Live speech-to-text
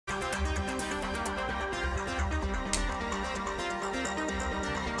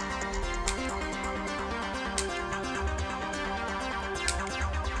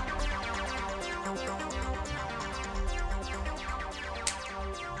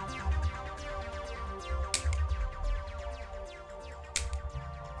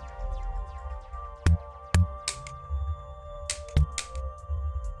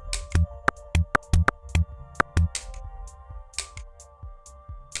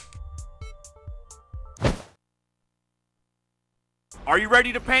Are you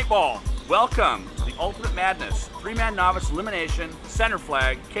ready to paintball? Welcome to the Ultimate Madness 3-man novice elimination center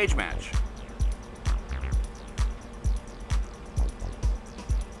flag cage match.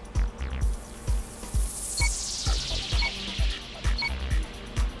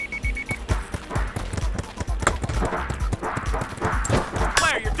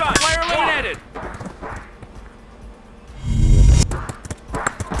 Player, you're done. Player eliminated.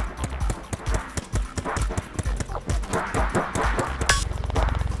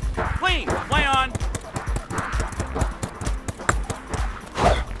 Clean. Play on.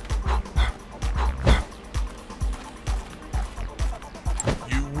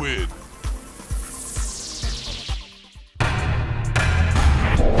 You win.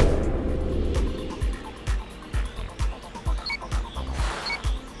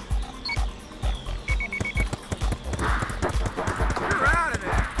 You're out of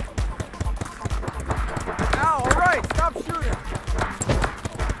there. Now, all right, stop shooting.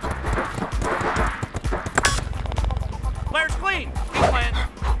 Player's clean. Keep playing.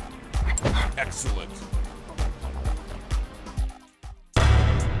 Excellent.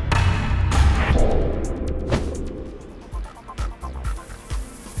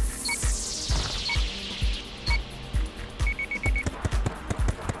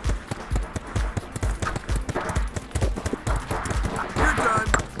 You're done.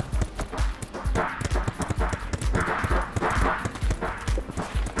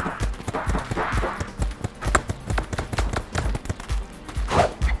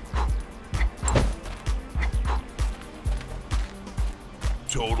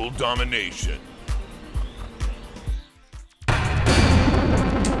 Total domination.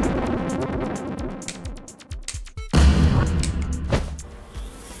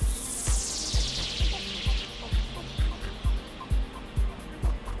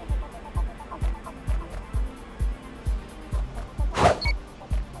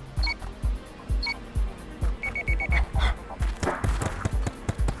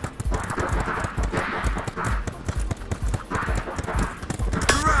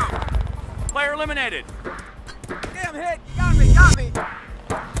 You're out. Player eliminated. Damn hit. You got me. Got me.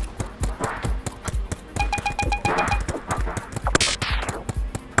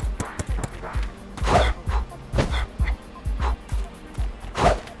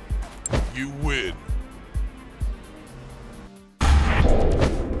 You win.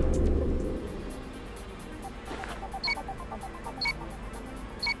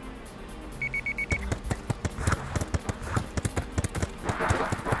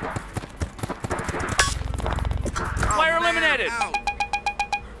 Player Oh, man, eliminated. out.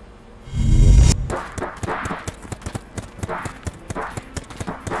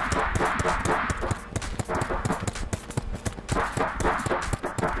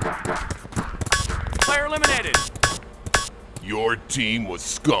 Player eliminated. Your team was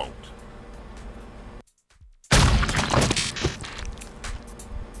skunked.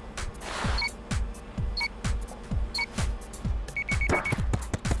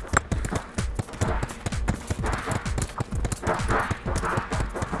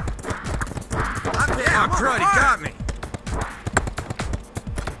 I'm hit. Oh, crud, he got me.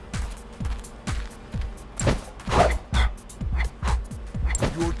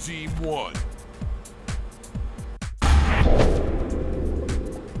 Your team won.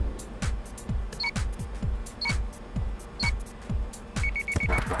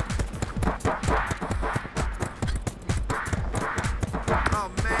 Oh,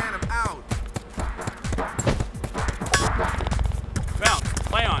 man, I'm out. Bounce.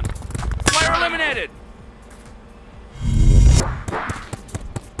 Play on. Player eliminated.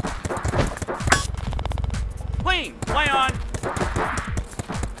 Clean. Play on.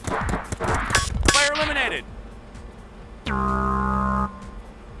 Player eliminated.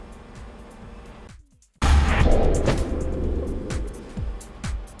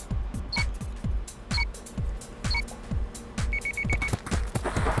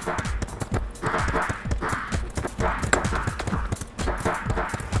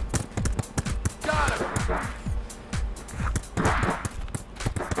 Got him.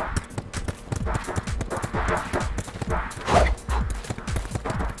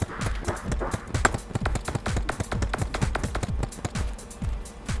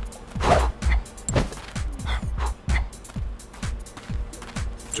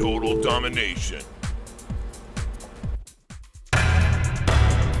 Total domination.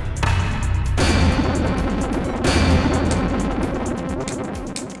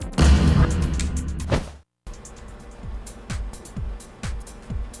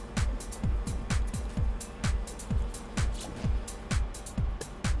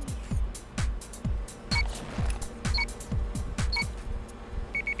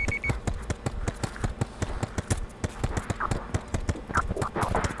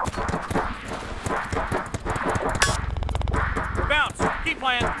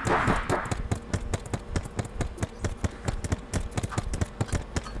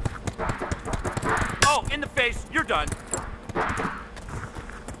 face, you're done.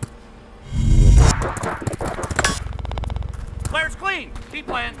 Player's clean. Keep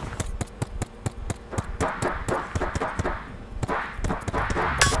playing.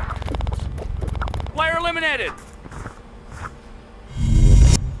 Player eliminated.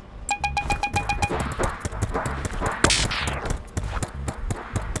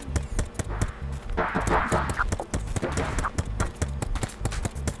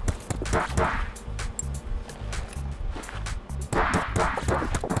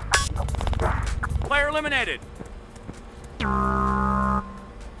 Player eliminated.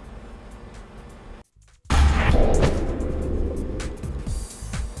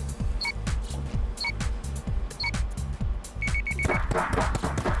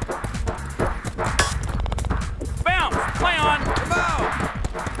 Bounce. Play on. Come out!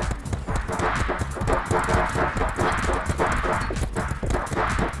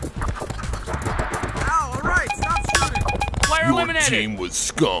 Ow, all right, stop shooting! Player Your eliminated. team was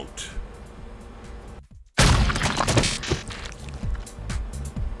skunked.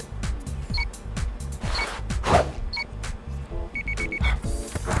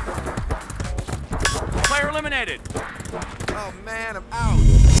 Player eliminated. Oh man, I'm out!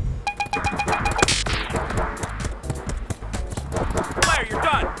 Player, you're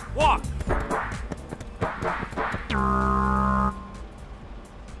done. Walk.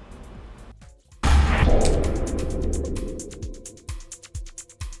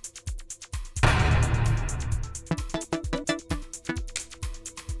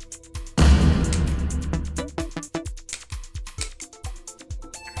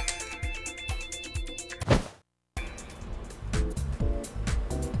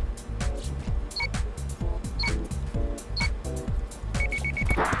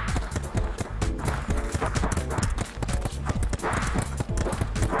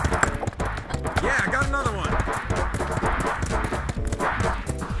 Yeah, I got another one!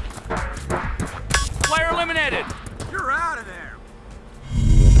 Player eliminated. You're out of there!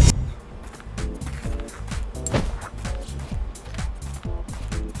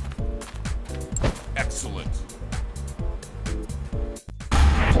 Excellent.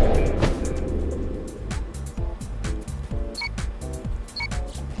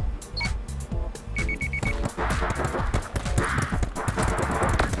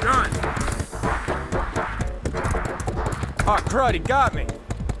 Done! Oh, crud, he got me!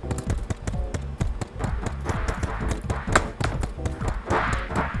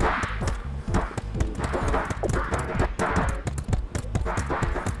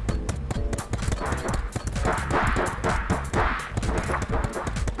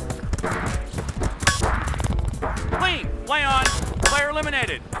 Clean. Play on. Player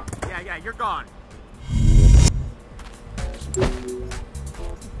eliminated. Yeah, you're gone.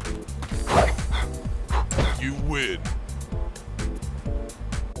 You win.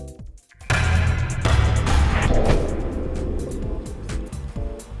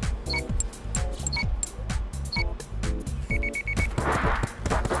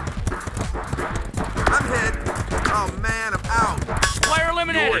 I'm hit. Oh man, I'm out. Player Your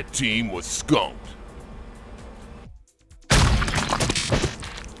eliminated. team was skunked.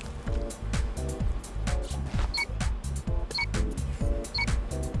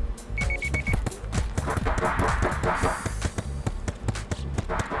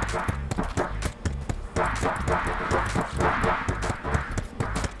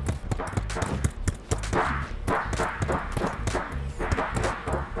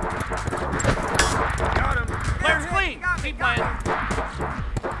 Got him. Player's clean. Keep playing.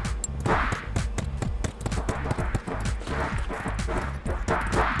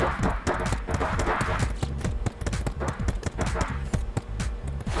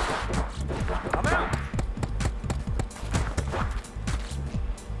 I'm out.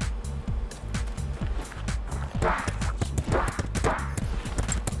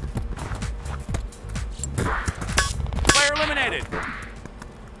 Player eliminated.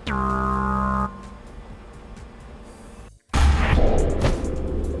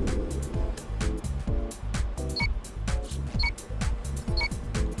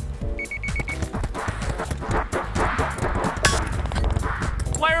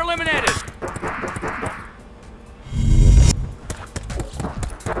 Player eliminated.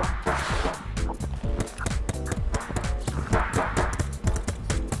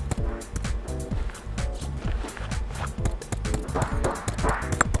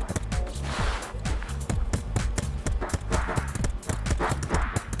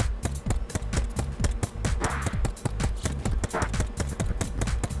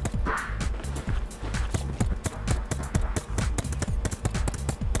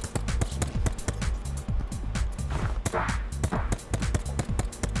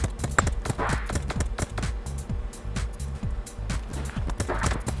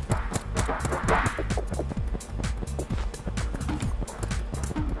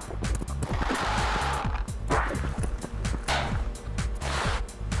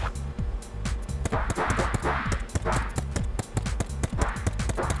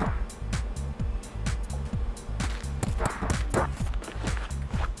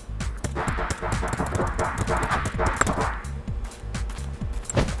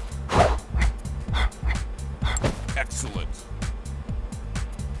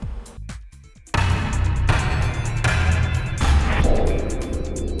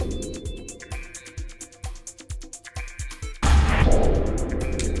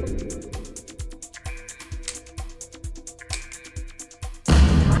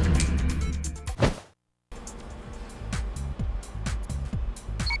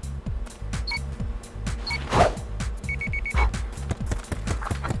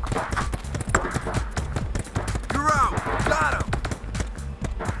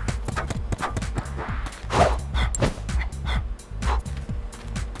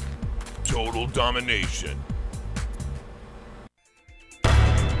 Total domination.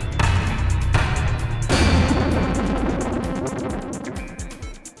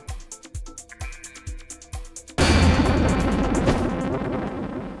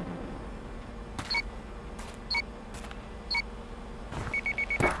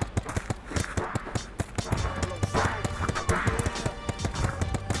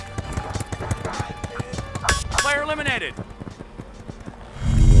 Player eliminated.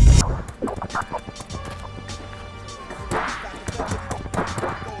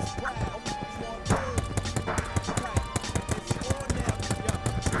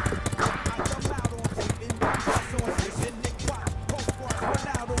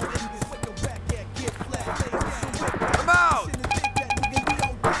 I'm out!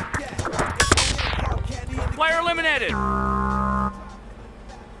 Player eliminated.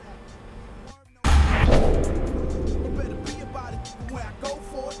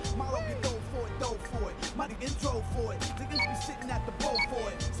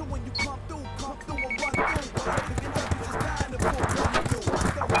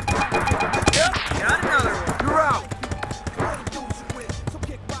 Yep, got another one. You're out.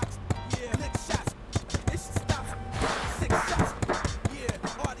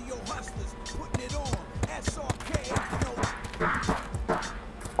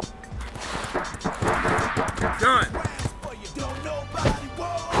 Done.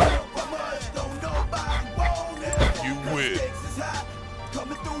 You win.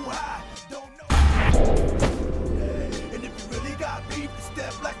 And if you really got beef,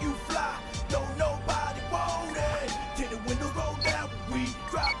 step like you fly. Don't nobody want it. Till the windows roll down, we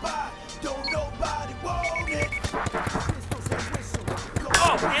drop by. Don't nobody want it.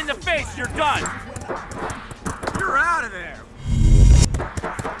 Oh, in the face, you're done. You're out of there.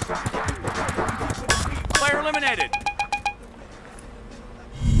 Player eliminated.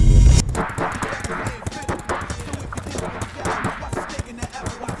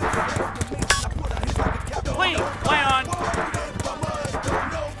 Clean. Play on.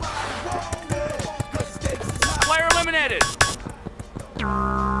 Player eliminated.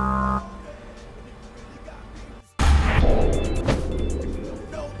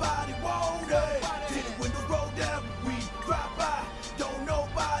 Nobody want it. Till the windows roll down, we drop by. Don't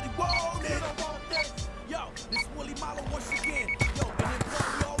nobody want it. Yo, this Willie Malo once again. Yo, and then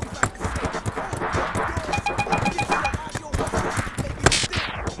we always like to say, get your audio hustlers, make it stick.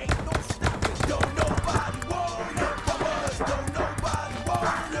 Ain't no stopping. Don't nobody want it from us. Don't nobody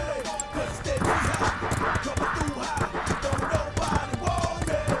want it. 'Cause steps is high, coming through high. Don't nobody want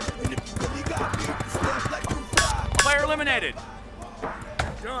it. And if you really got beef, step like you fly. Player eliminated.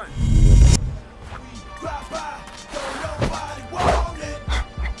 Done. Drop by, don't nobody want it.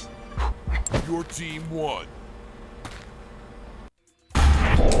 Your team won.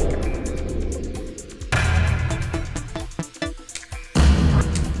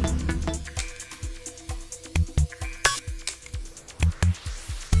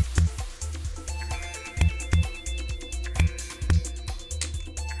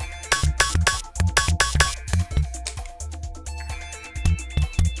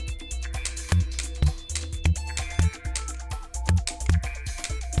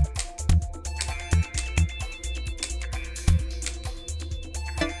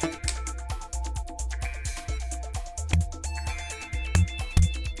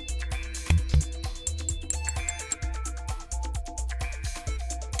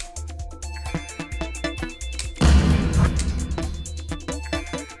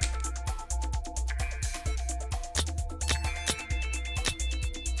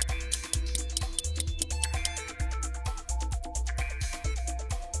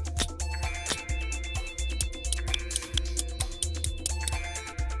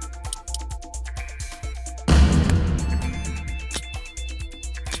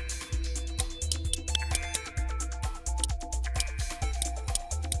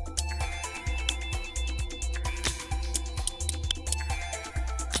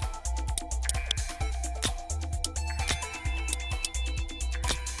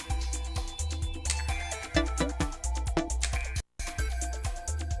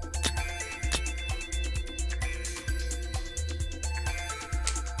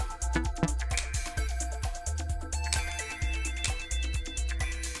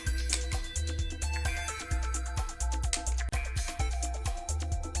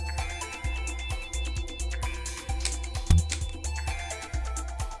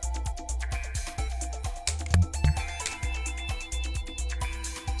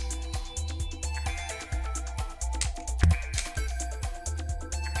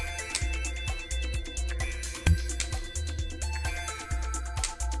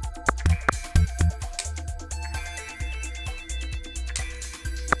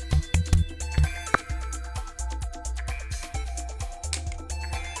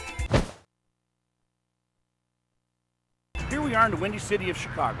 we are in the Windy City of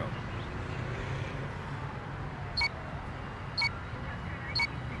Chicago.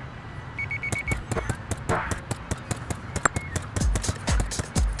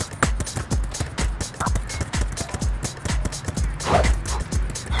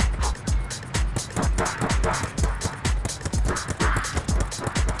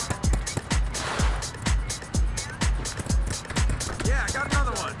 Yeah, I got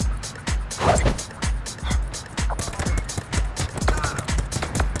another one.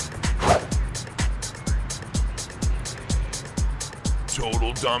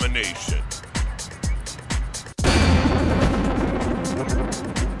 Total domination.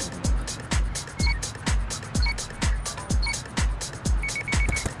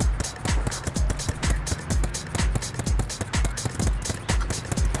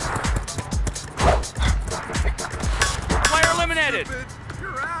 Player eliminated.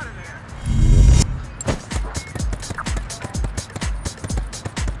 You're out of there.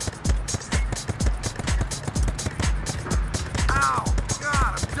 Ow!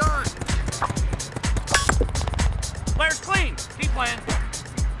 God, I'm done.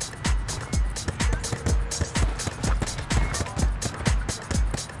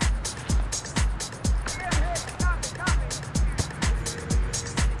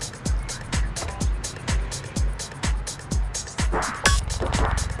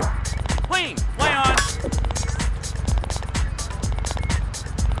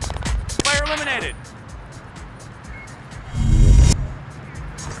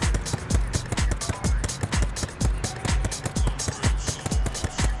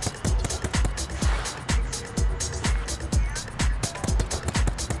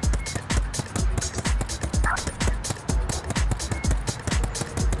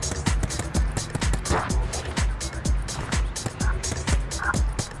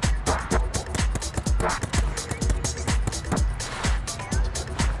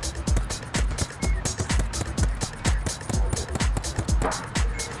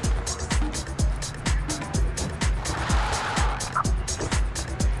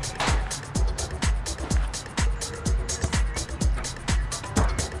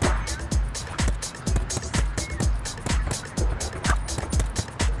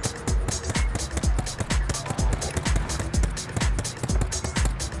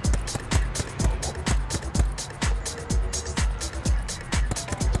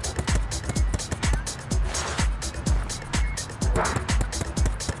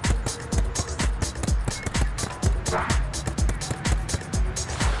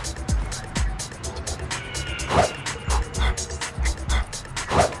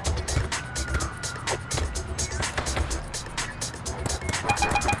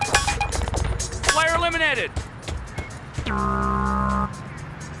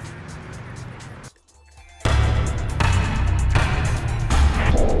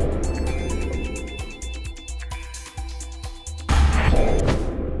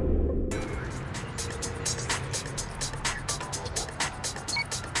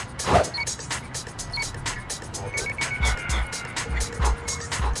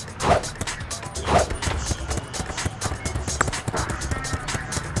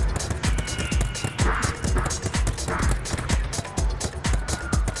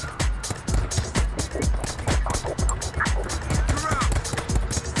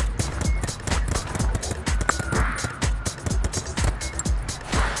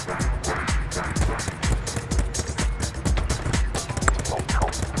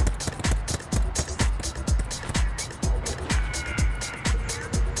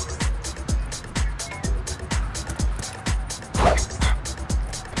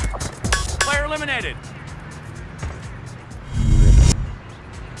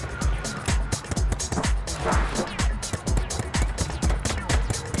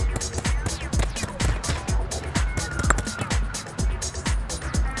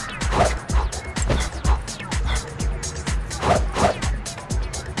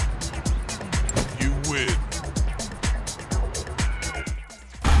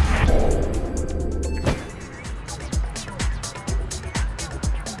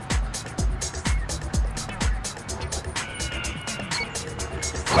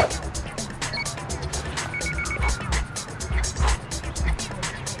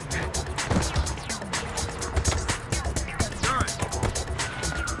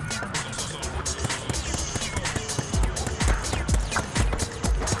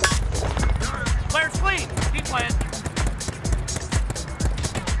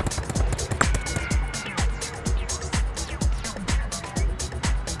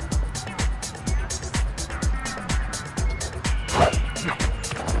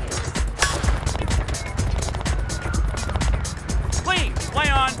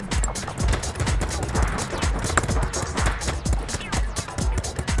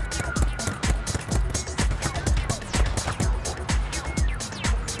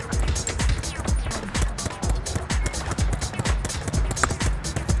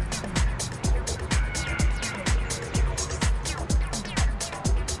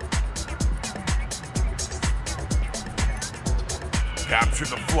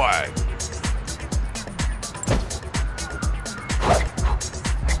 Capture the flag.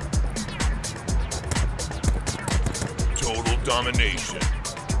 Total domination.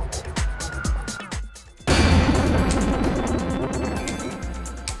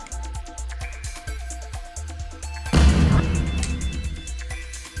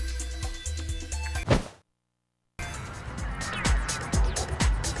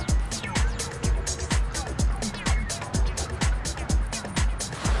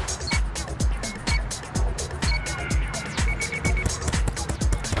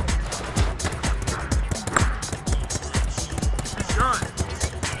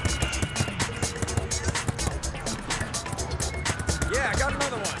 Yeah, I got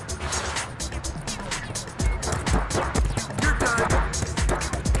another one. You're done.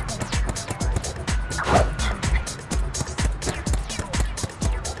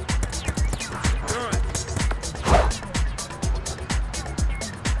 Good.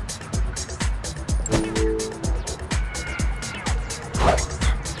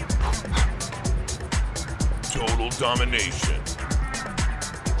 Total domination.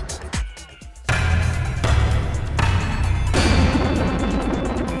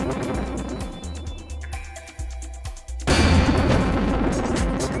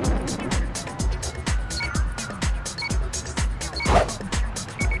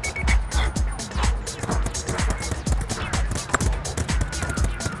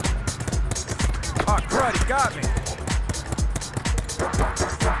 Oh, crud, he got me.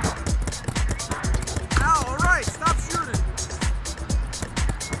 Ow, all right, stop shooting.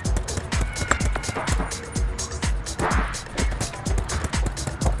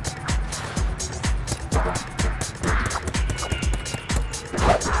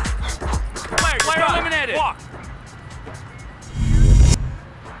 Player eliminated. Walk.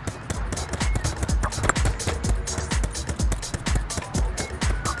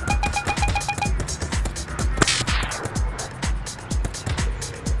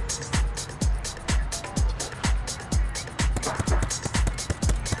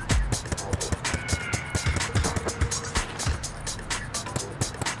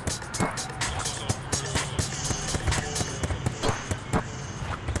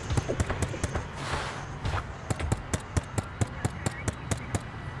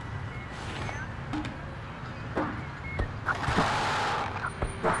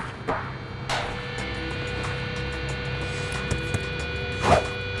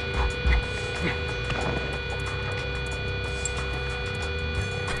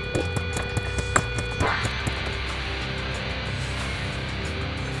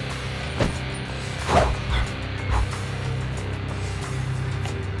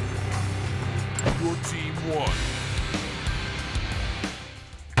 Your team won.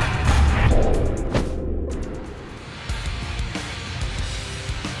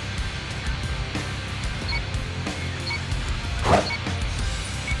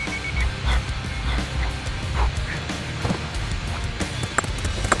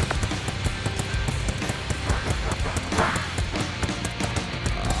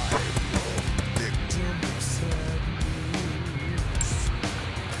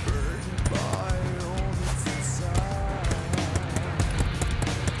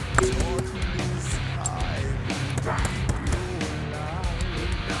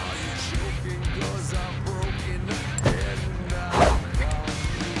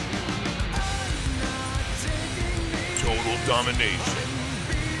 Total domination.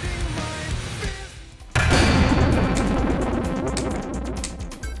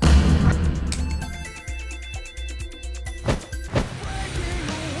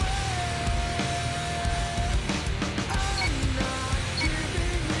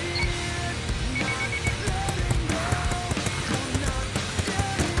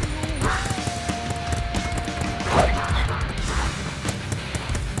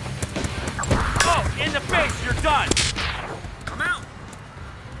 Oh, in the face, you're done. I'm out.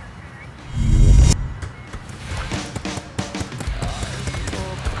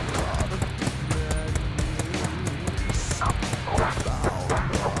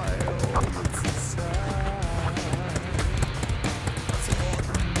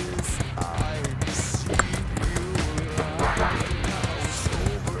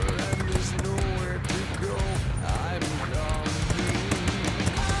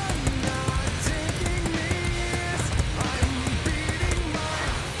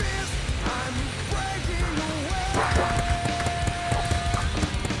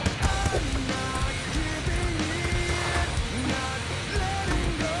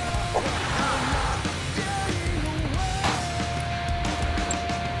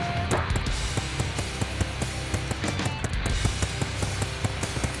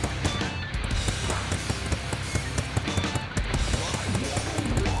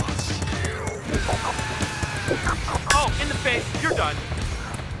 done.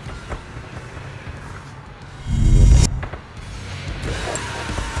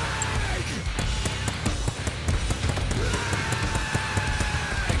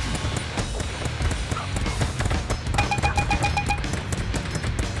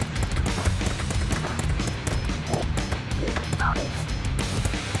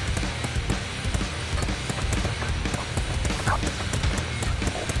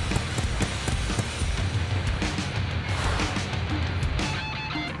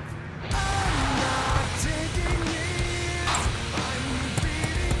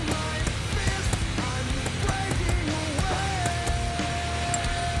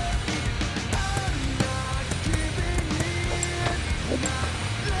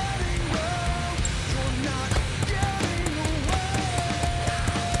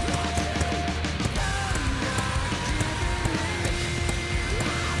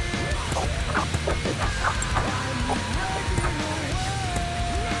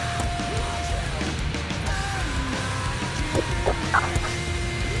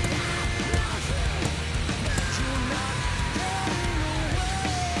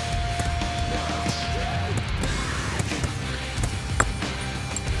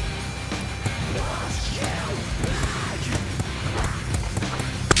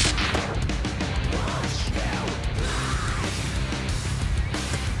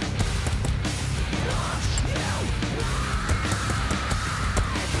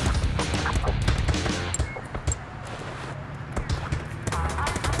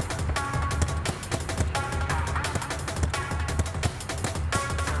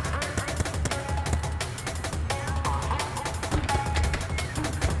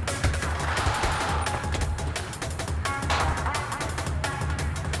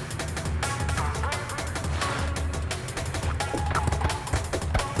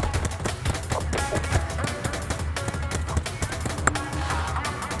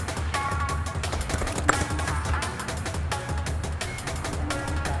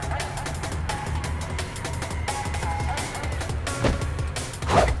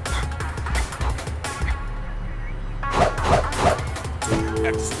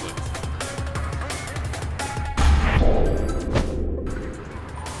 Excellent.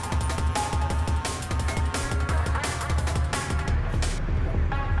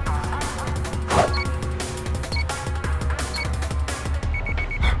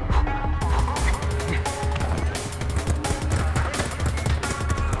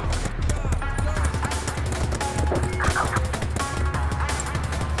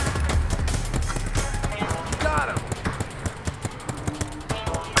 Got him.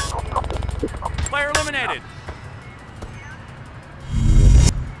 Player eliminated.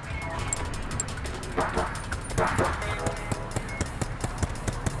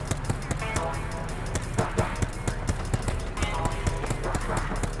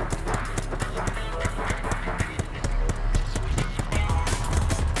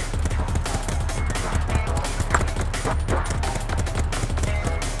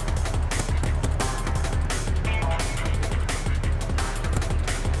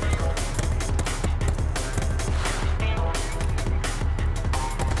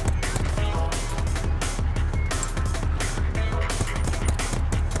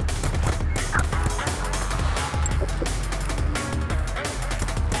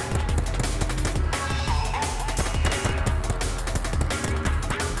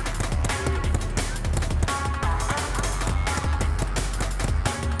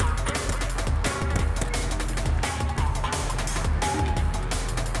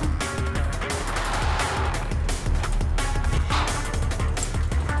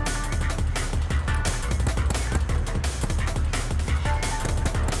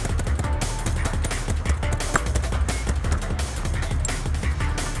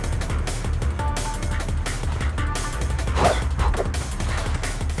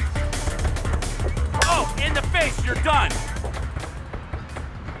 Oh, in the face, you're done.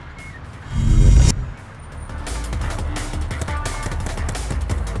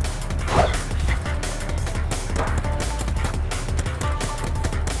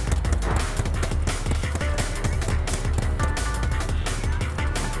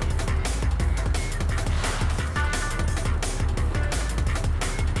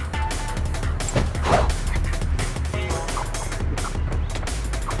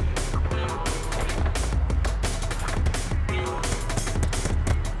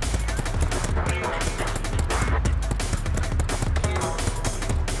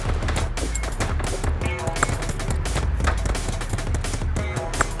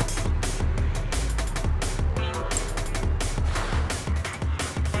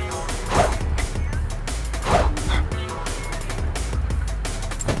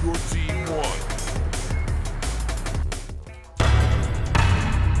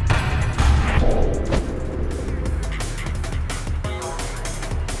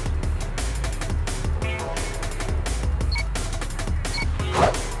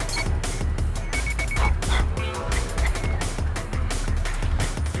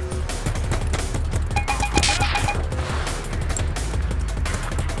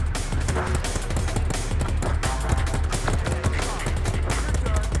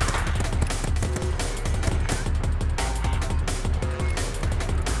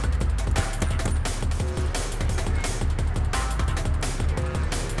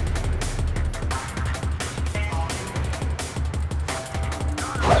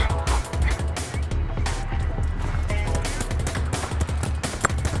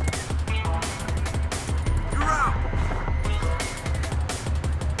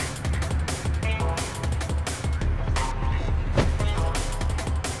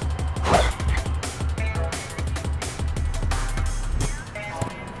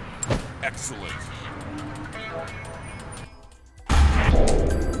 Excellent.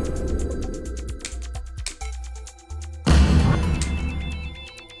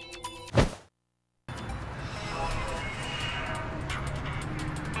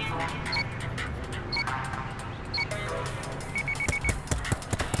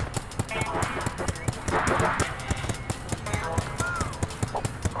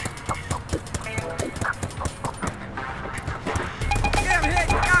 Damn hit!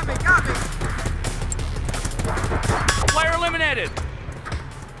 Got me! Got me! Player eliminated.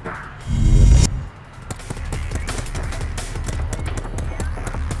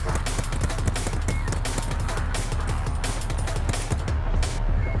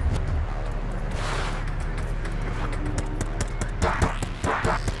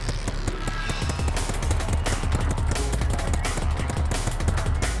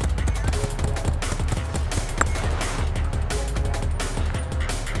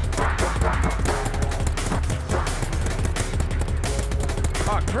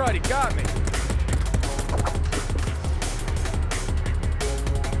 Oh, crud, he got me.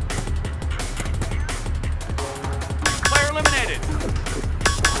 Player eliminated.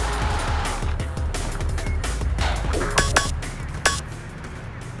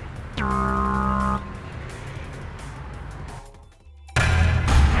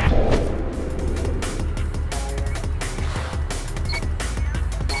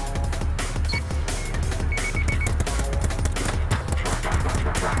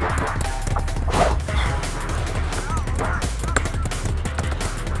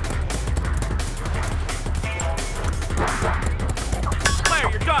 Player,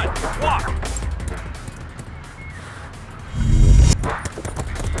 you're done. Walk.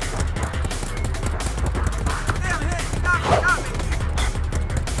 Damn hit! Got me! Got me!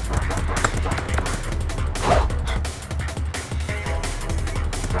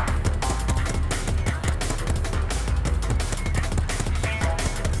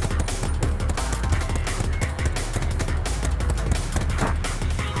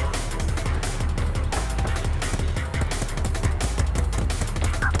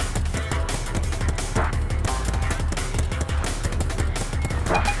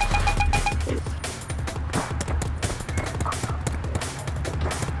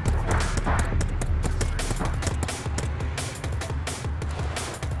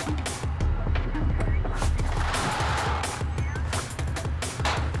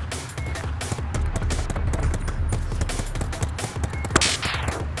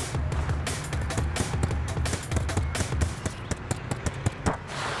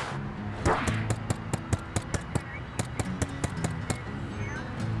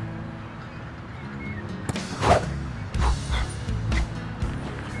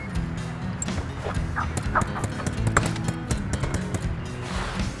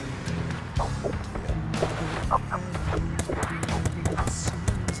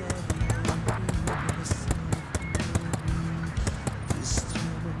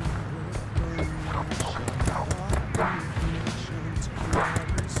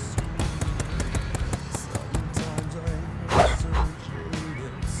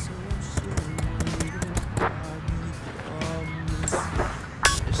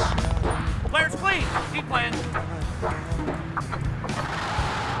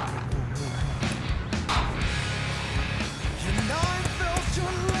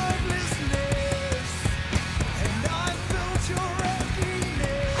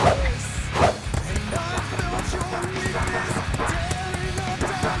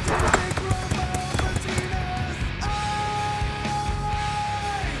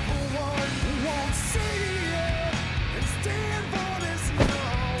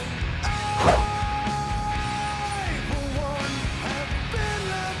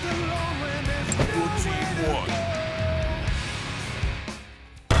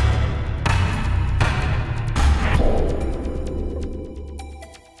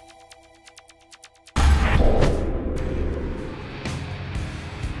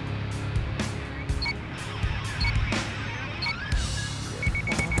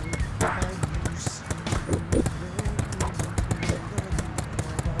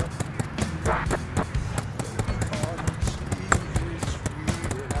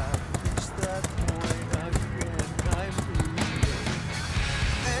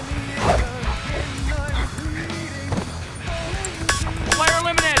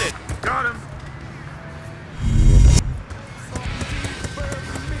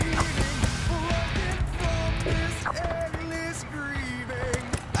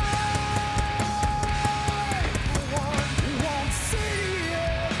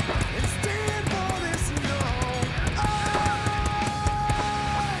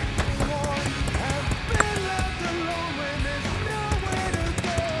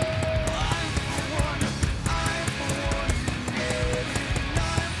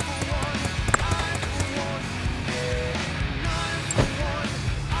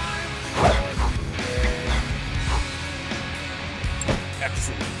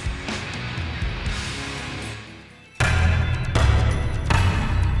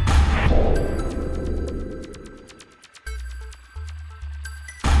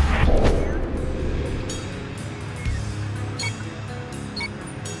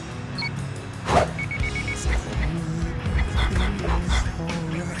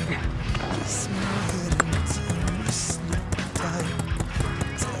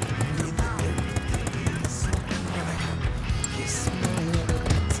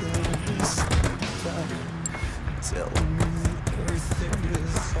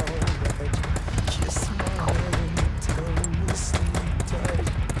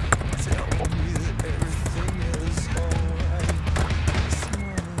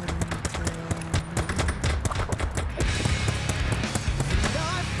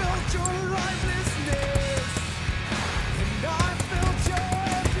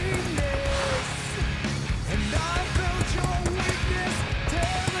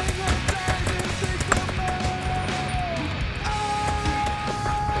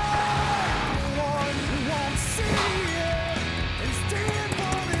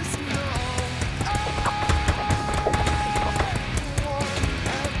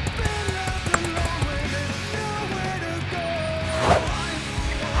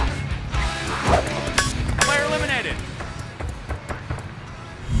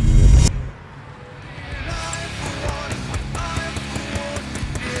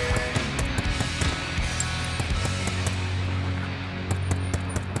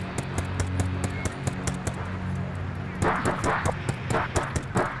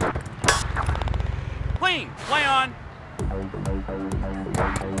 clean. Play on.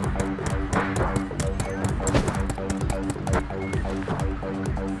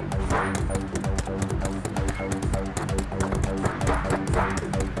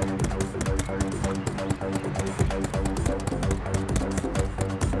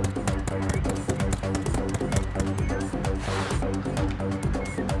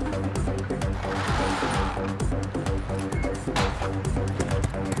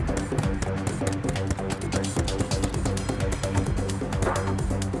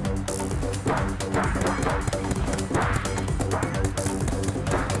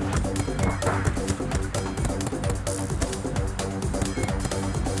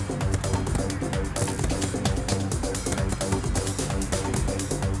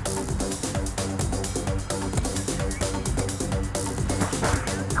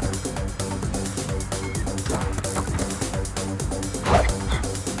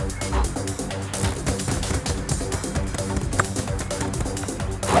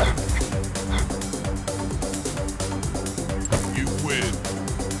 You win.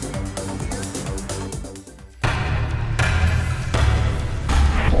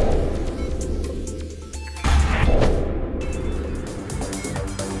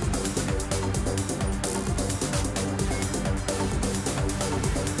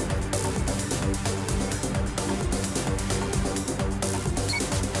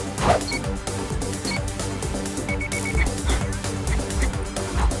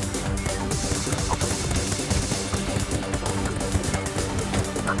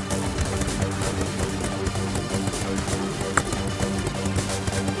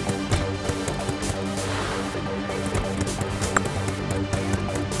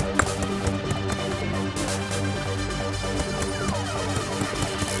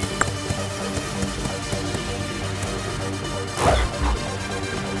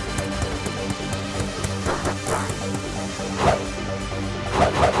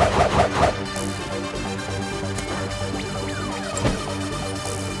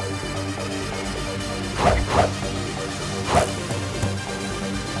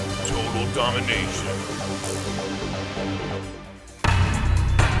 Total domination.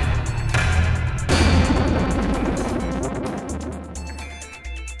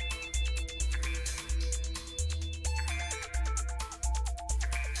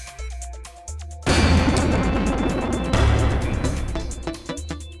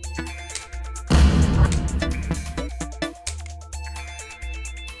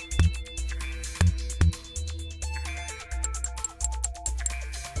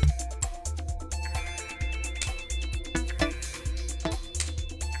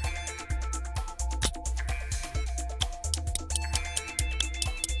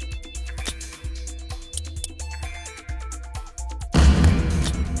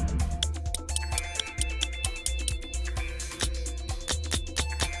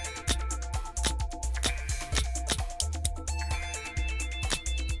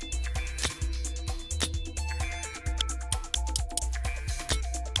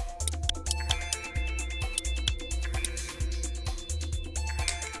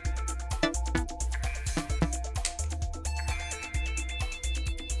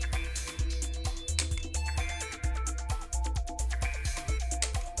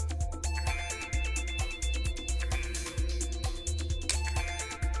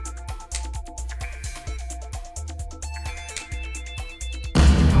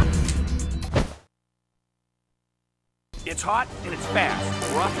 It's hot and it's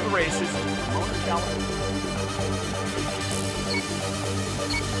fast. We're off to the races. Mona California.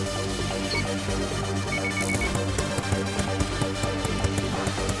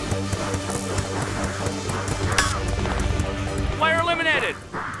 Player eliminated.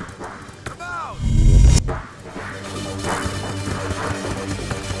 Come out!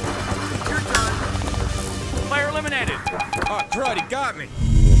 You're done. Player eliminated. Oh, crud, he got me.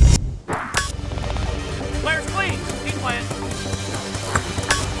 Player's clean. Keep playing.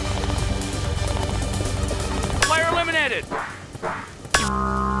 Player eliminated.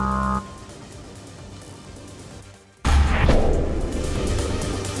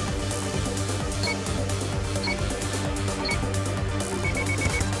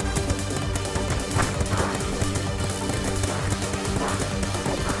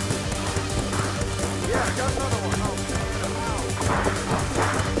 Yeah, I got another one. Oh, man, I'm out.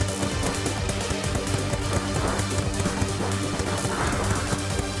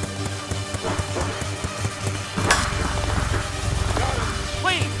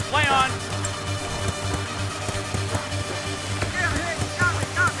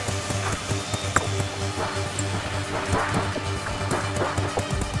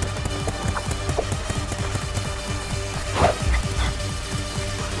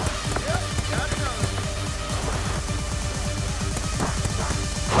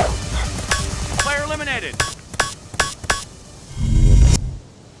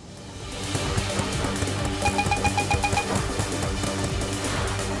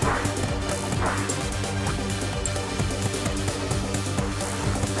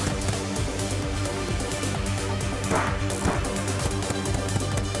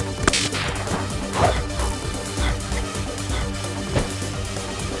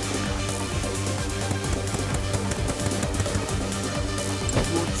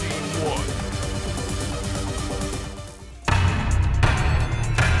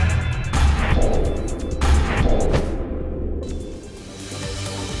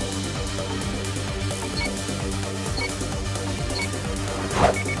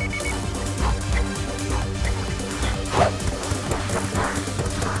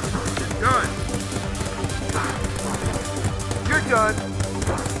 gun.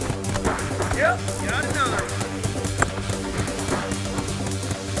 Yep, got another.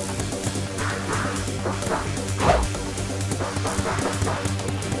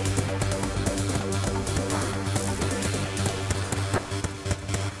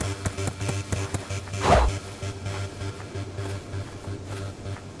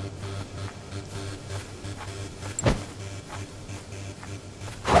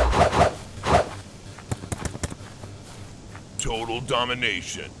 Total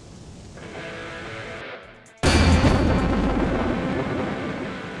domination.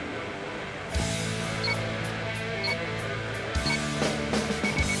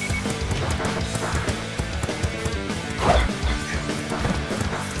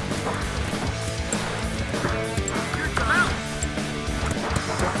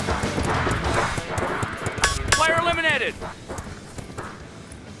 Player eliminated.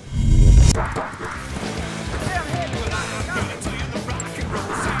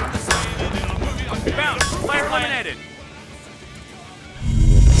 Bounce. Player eliminated.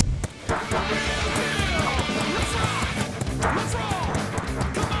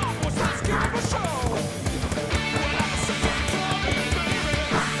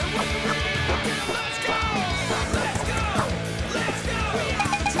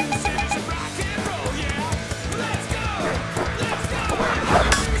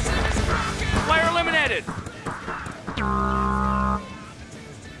 Player eliminated.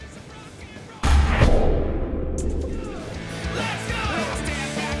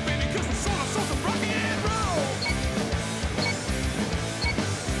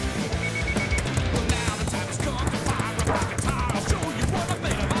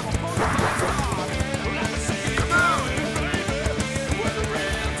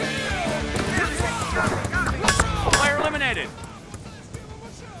 Player eliminated.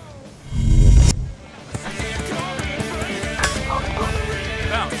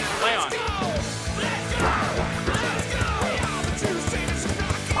 Bounce. Play on.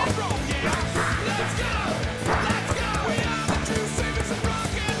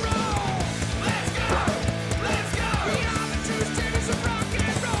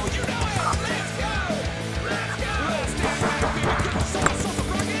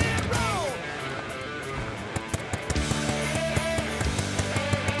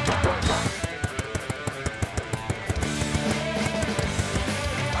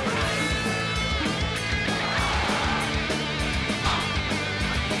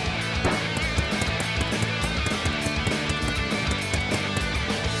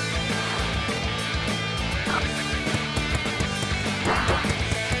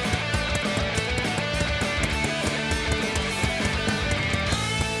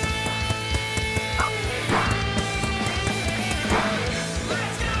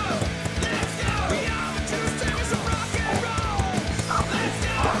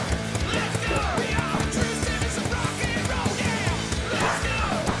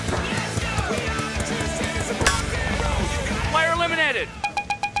 Player eliminated.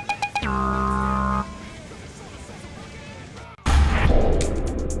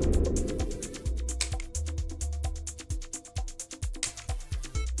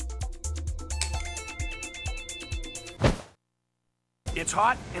 It's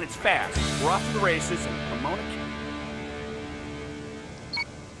hot and it's fast. We're off to the races and Pomona.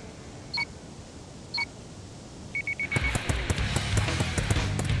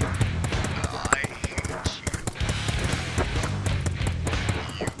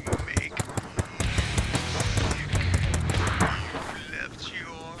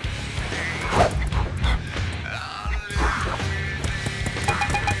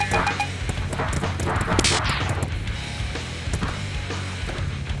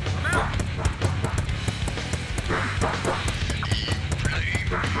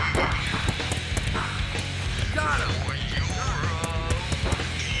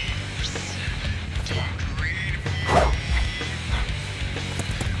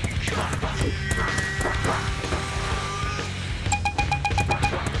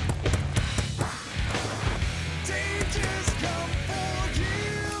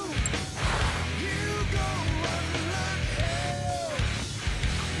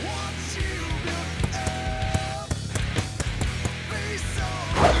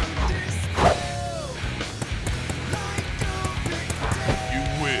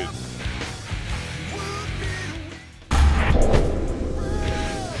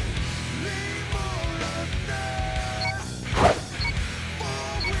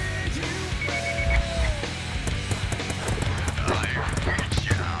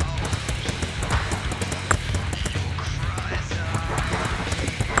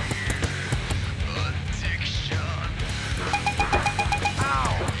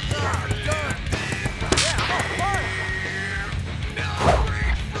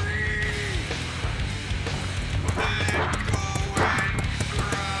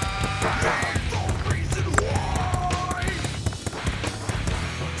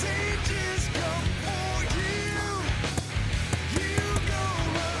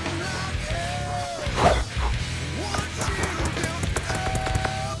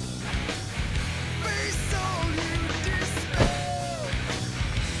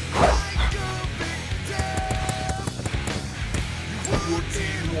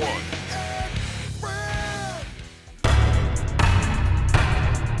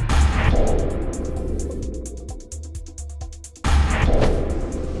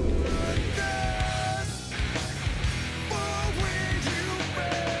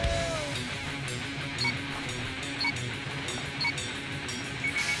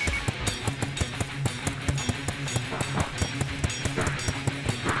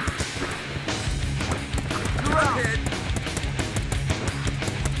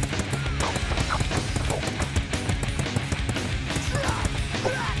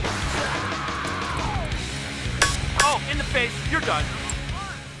 Oh, in the face. You're done.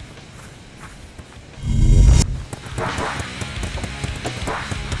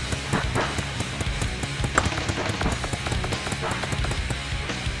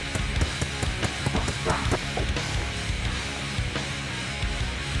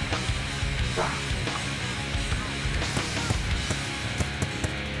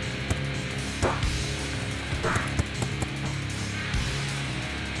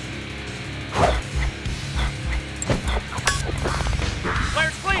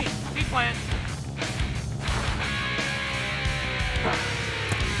 Player's clean. D-plan.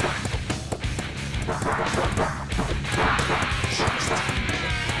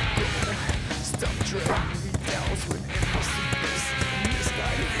 Stop dragging me down to an endless abyss.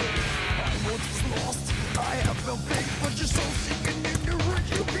 Misguided hate. I once was lost. I have felt faith, but you're so sick and ignorant.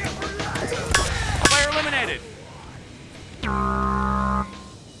 You can't relate. Player eliminated.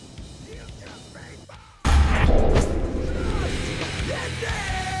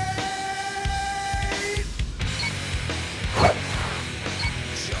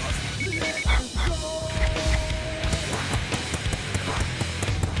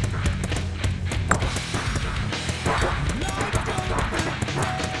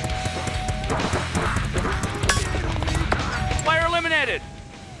 Player eliminated.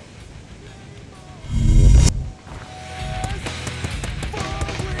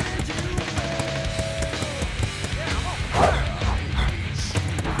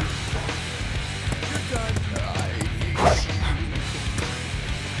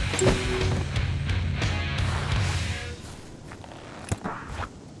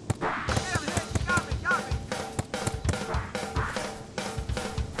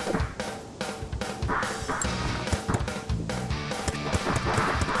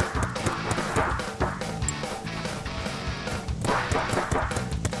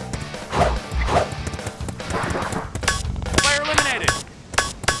 Player eliminated.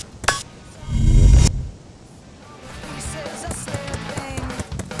 Pieces are slipping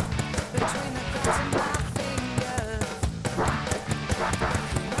between the cracks in my fingers,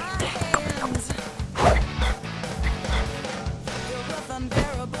 my hands. Filled with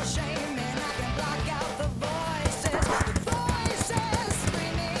unbearable shame, and I can block out the voices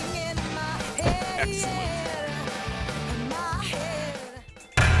screaming in my head, in my head.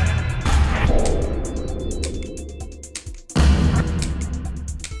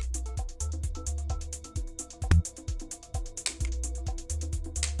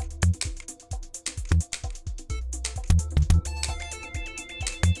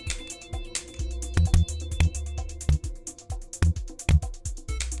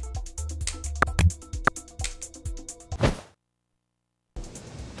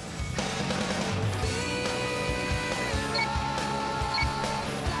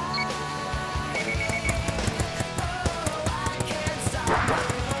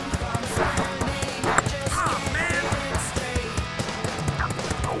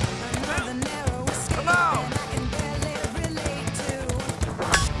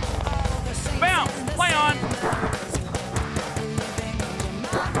 Bounce. Play on.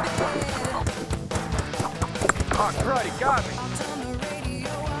 Oh, crud, he got me.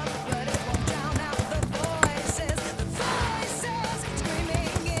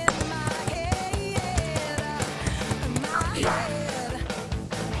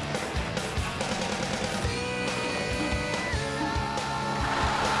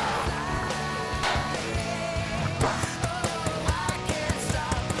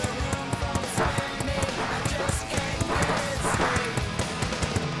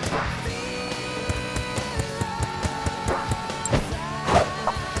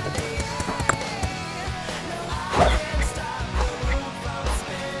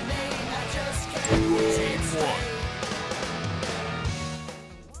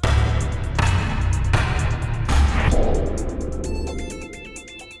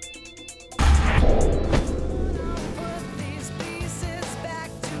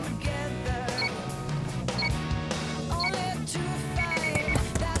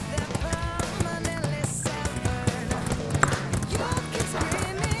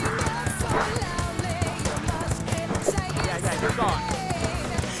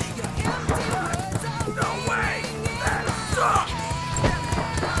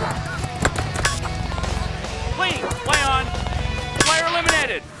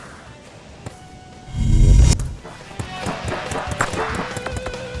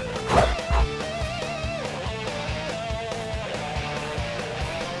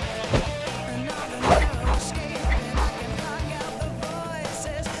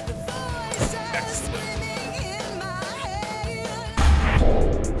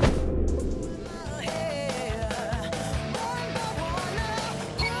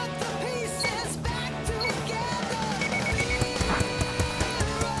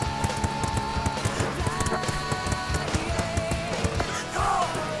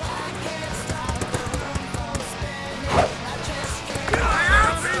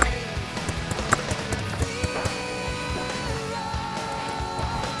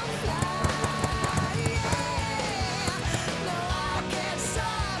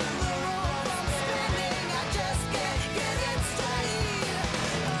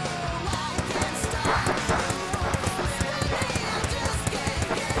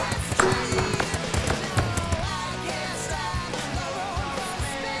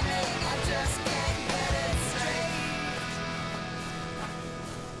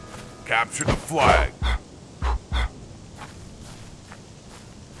 Capture the flag.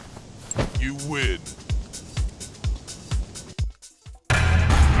 You win.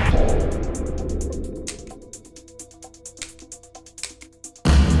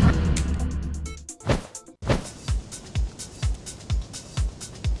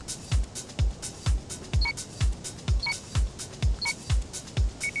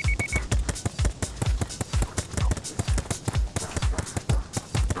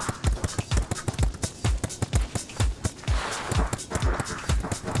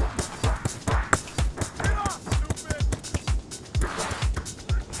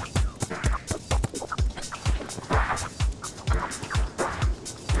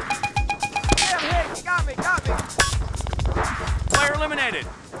 Player eliminated.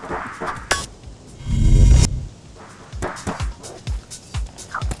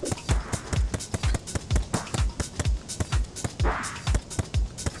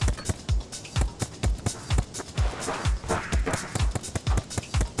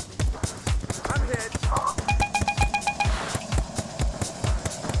 I'm hit.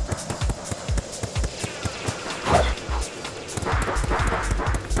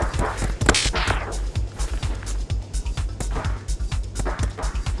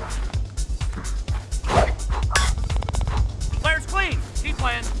 Player's clean. Keep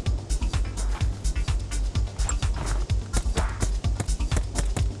playing.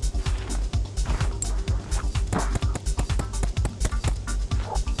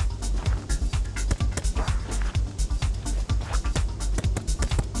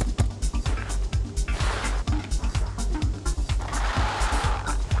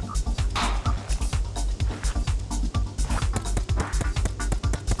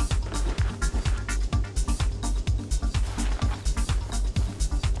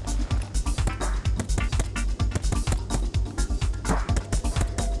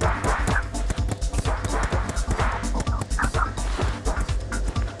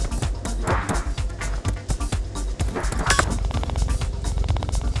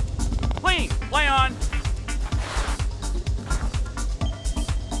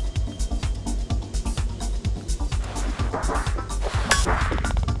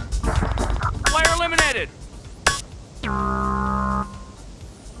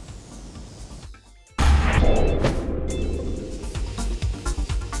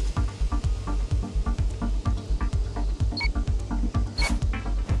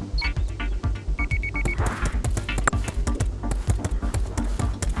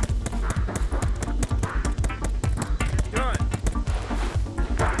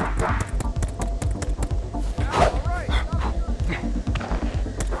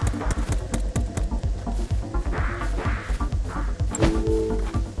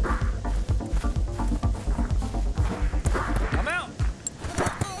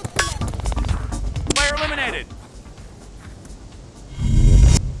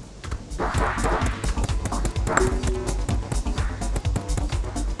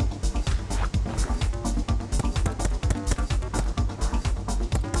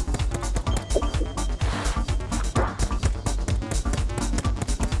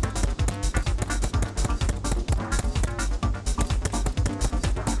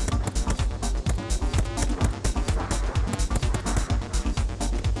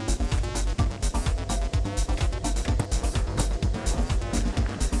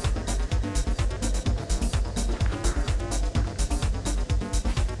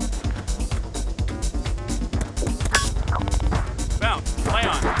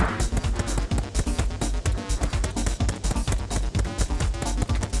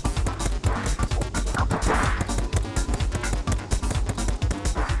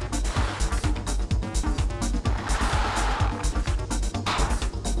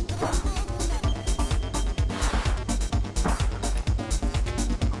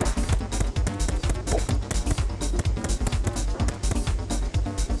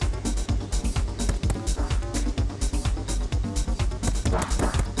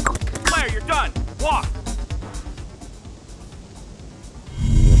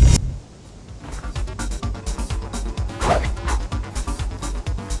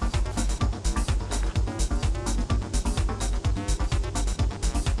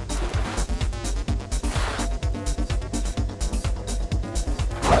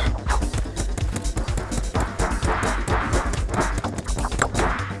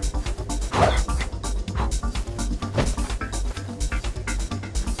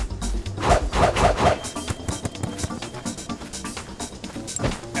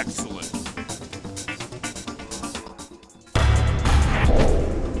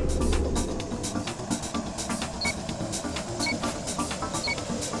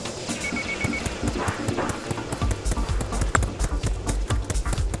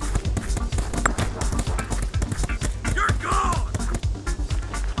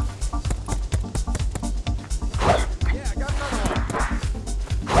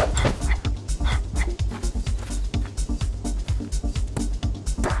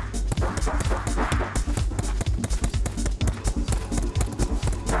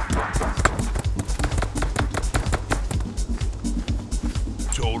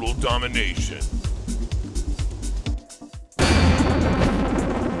 domination.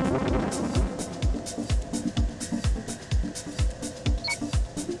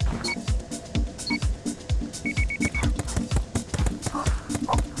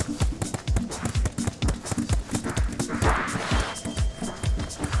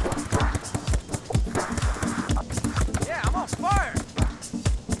 Yeah, I'm on fire.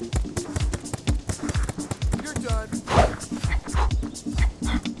 You're done.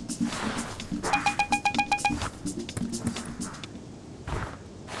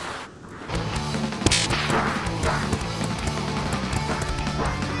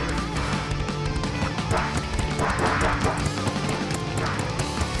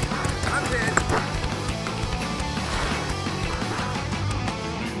 I'm dead.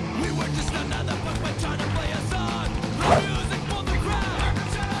 We were just another puppet trying to play a song. The music for the crowd.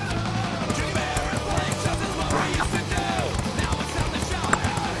 Dream airplane shows is what we used to do. Now it's time to shout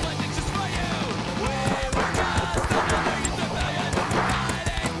out, playing just for you. We were just another youth rebellion,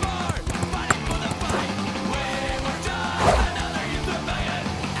 fighting for the fight. We were just another youth rebellion,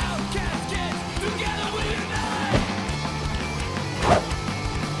 outcast kids, together we unite.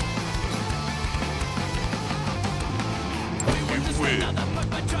 We were just win. another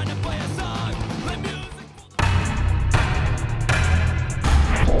puppet trying to play a song. The music.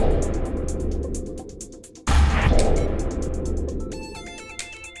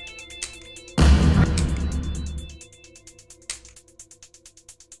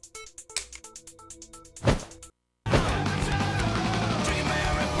 Dream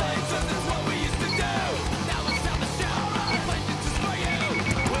airplane shows is what we used to do. Now it's time to shout, playing just for you.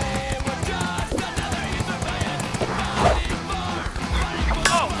 We were just another youth rebellion, fighting for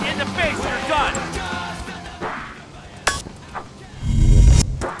Oh, in the face, you're done.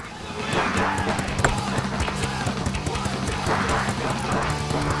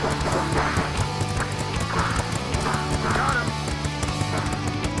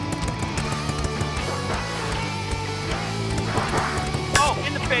 Oh,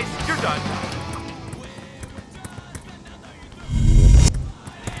 in the face, you're done.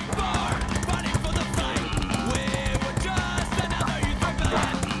 fighting for the fight. We were just another youth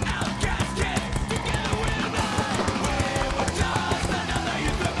rebellion, outcast kids, together we unite. We were just another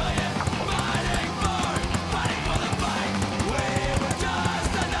youth rebellion, fighting for the fight. We were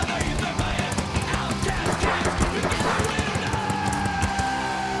just another youth rebellion, outcast kids, together we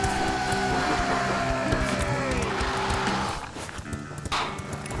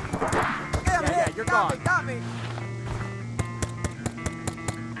Yeah, you're got gone. Me, got me.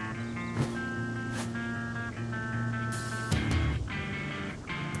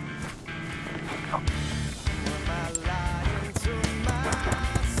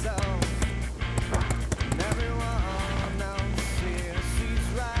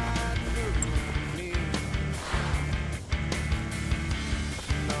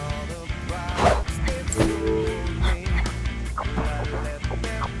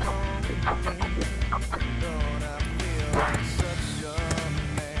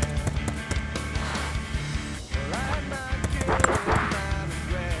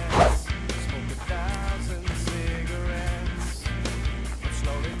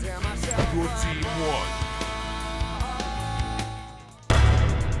 Your team won.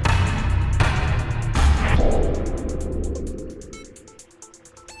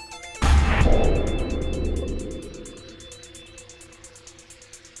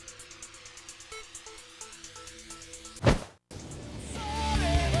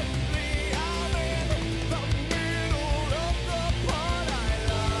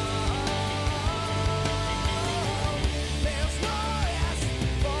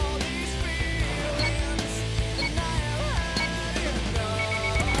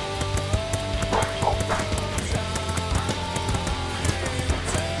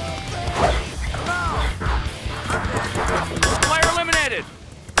 Player eliminated.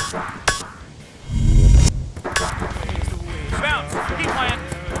 Bounce. Keep playing.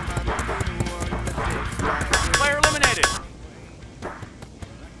 Player eliminated.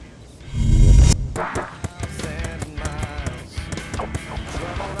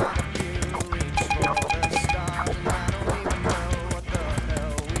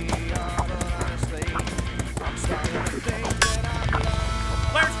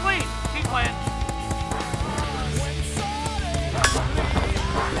 Player's clean. Keep playing.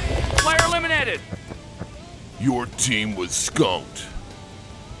 Player eliminated. Your team was skunked.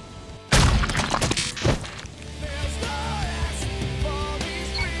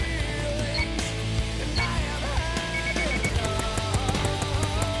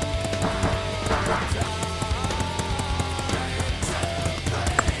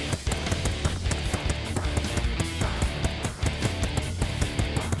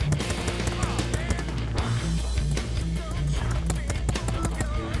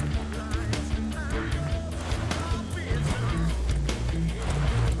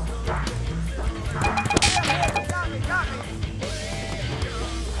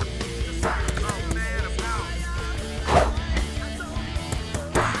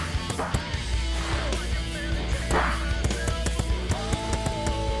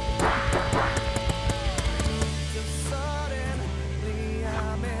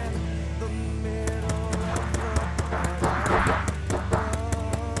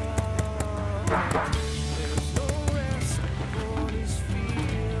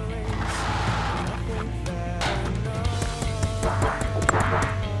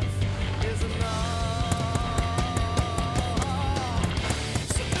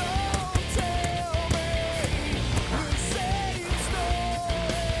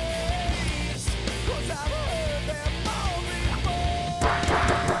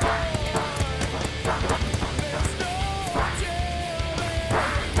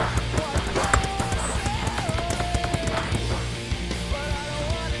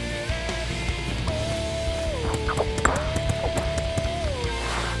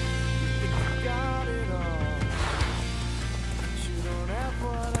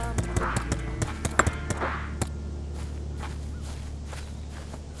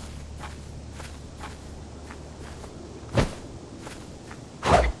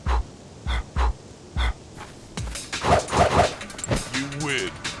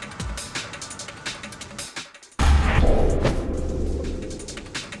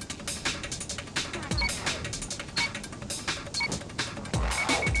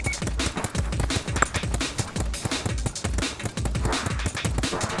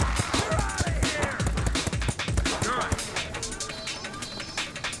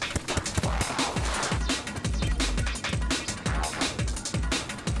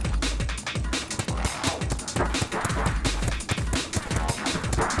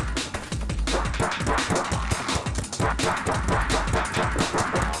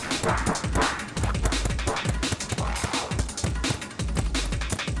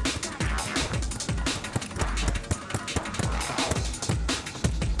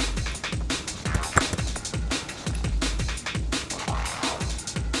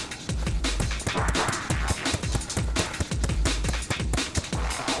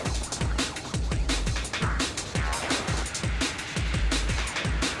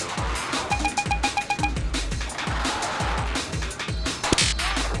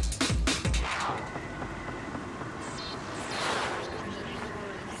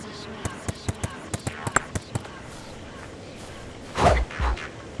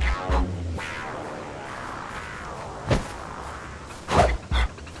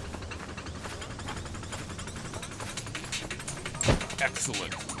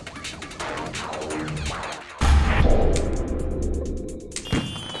 Excellent.